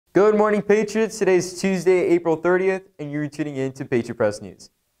Good morning, Patriots. Today is Tuesday, April 30th, and you're tuning in to Patriot Press News.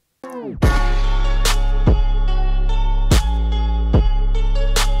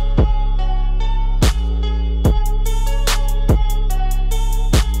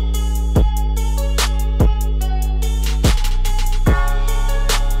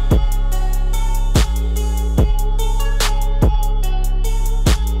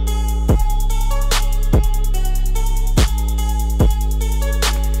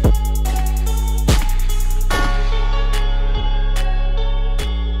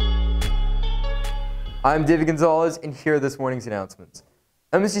 I'm David Gonzalez, and here are this morning's announcements.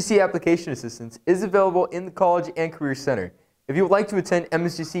 MSGC Application Assistance is available in the College and Career Center. If you would like to attend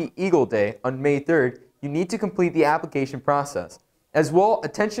MSGC Eagle Day on May 3rd, you need to complete the application process. As well,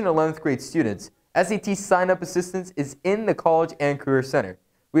 attention 11th grade students, SAT sign-up assistance is in the College and Career Center.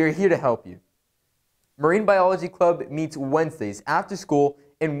 We are here to help you. Marine Biology Club meets Wednesdays after school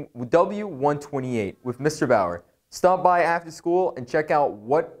in W128 with Mr. Bauer. Stop by after school and check out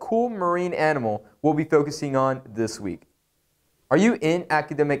what cool marine animal we'll be focusing on this week. Are you in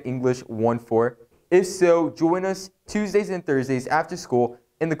Academic English 1-4? If so, join us Tuesdays and Thursdays after school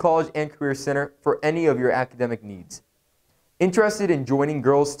in the College and Career Center for any of your academic needs. Interested in joining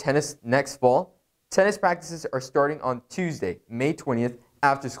girls tennis next fall? Tennis practices are starting on Tuesday, May 20th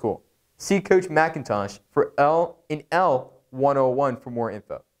after school. See Coach McIntosh for L101 for more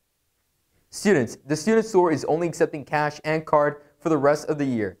info. Students, the Student Store is only accepting cash and card for the rest of the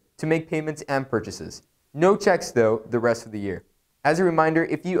year to make payments and purchases. No checks, though, the rest of the year. As a reminder,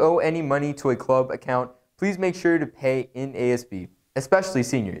 if you owe any money to a club account, please make sure to pay in ASB, especially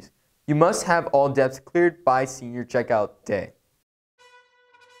seniors. You must have all debts cleared by senior checkout day.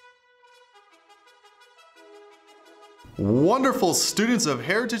 Wonderful students of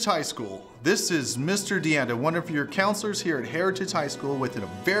Heritage High School. This is Mr. Deanda, one of your counselors here at Heritage High School with a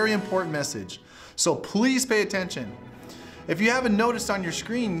very important message. So please pay attention. If you haven't noticed on your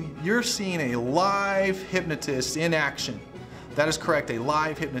screen, you're seeing a live hypnotist in action. That is correct, a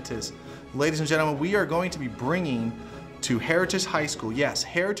live hypnotist. Ladies and gentlemen, we are going to be bringing to Heritage High School, yes,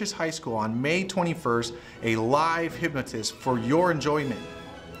 Heritage High School on May 21st, a live hypnotist for your enjoyment.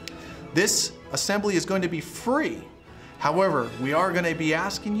 This assembly is going to be free. However, we are going to be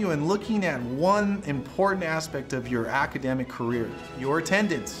asking you and looking at one important aspect of your academic career, your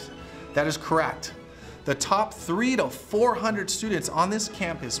attendance. That is correct. The top 300 to 400 students on this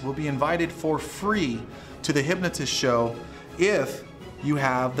campus will be invited for free to the hypnotist show if you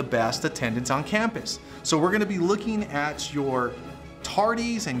have the best attendance on campus. So we're going to be looking at your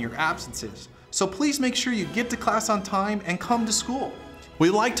tardies and your absences. So please make sure you get to class on time and come to school. We'd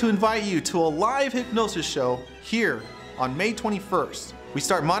like to invite you to a live hypnosis show here on May 21st. We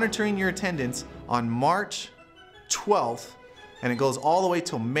start monitoring your attendance on March 12th, and it goes all the way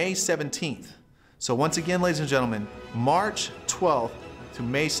till May 17th. So once again, ladies and gentlemen, March 12th to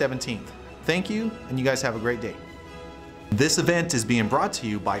May 17th. Thank you, and you guys have a great day. This event is being brought to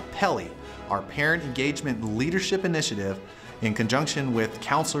you by Peli, our Parent Engagement Leadership Initiative, in conjunction with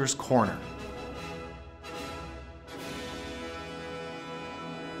Counselor's Corner.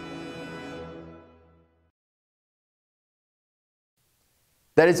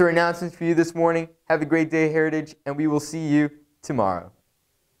 That is our announcements for you this morning. Have a great day, Heritage, and we will see you tomorrow.